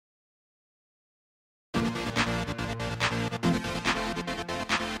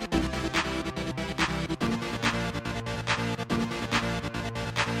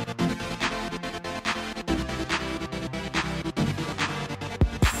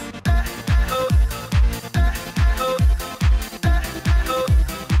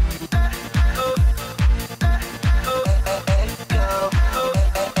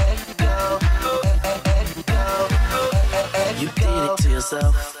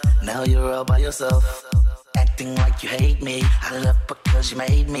Now you're all by yourself, acting like you hate me. I left because you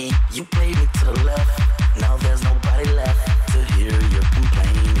made me. You played me to the left. Now there's nobody left to hear you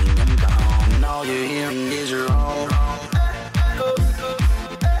complaining. I'm gone. And all you're hearing is your own.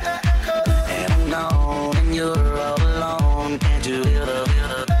 And I'm gone, and you're all alone. Can't you hear the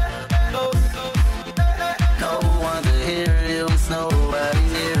no one to hear you? It's nobody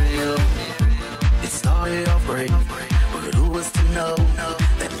near you. It started off great, but who was to know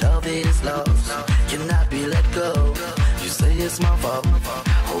that love is lost, cannot be let go? You say it's my fault,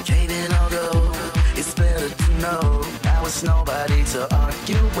 okay then I'll go. It's better to know now it's nobody to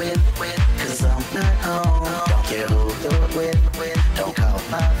argue with, cause I'm not home. Don't care who you're with, don't call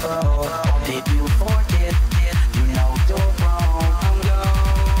my phone. Did you forget? You know you're wrong. I'm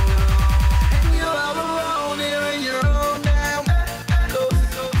gone, and you're all alone here in your own now.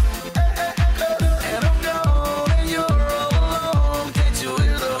 And I'm gone, and you're all alone. Can't you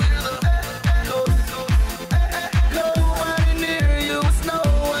hear the nobody near you? It's no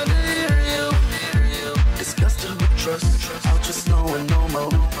one to hear you. Disgusted with trust, out just knowing no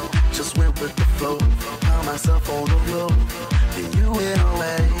more. Just went with the flow, found myself on the road. Then you went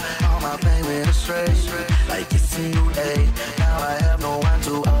away, all my pain went astray. Like it's a new day, now I have no one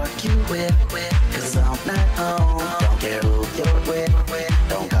to argue with, cause I'm not home. Don't care who you're with,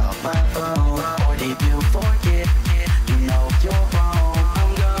 don't call my phone. Or did you forget? You know you're wrong.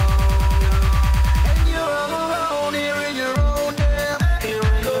 I'm gone, and you're all alone here in your own damn. Here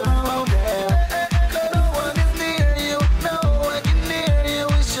in your own damn. No one is near you, no one can hear you.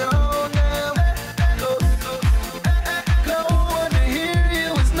 It's your own damn. No one to hear you,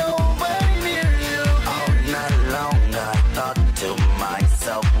 it's nobody near you. All night long I thought to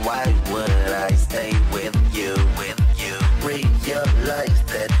myself, why would I stay with you? Realize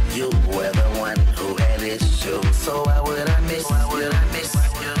that you were the one who had issues. So why would I miss you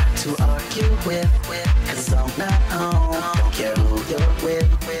to argue with? Cause I'm not home. Don't care who you're with,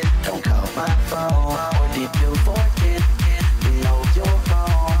 don't call my phone. Or did you forget? You know you're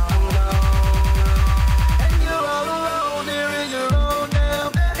wrong. I'm gone, and you're all alone here in your own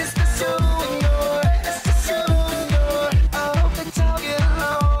damn. It's just you and your, it's just you and your. I hope that y'all get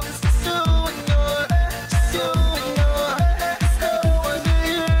along. It's just you and your, just you and your. It's no one to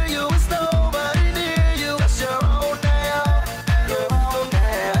hear you, it's nobody near you. That's your own damn, your own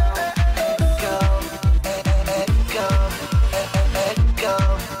damn. Echo, echo, echo, echo, echo.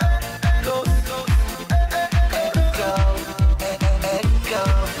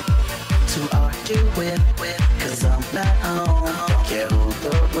 To argue with, cause I'm not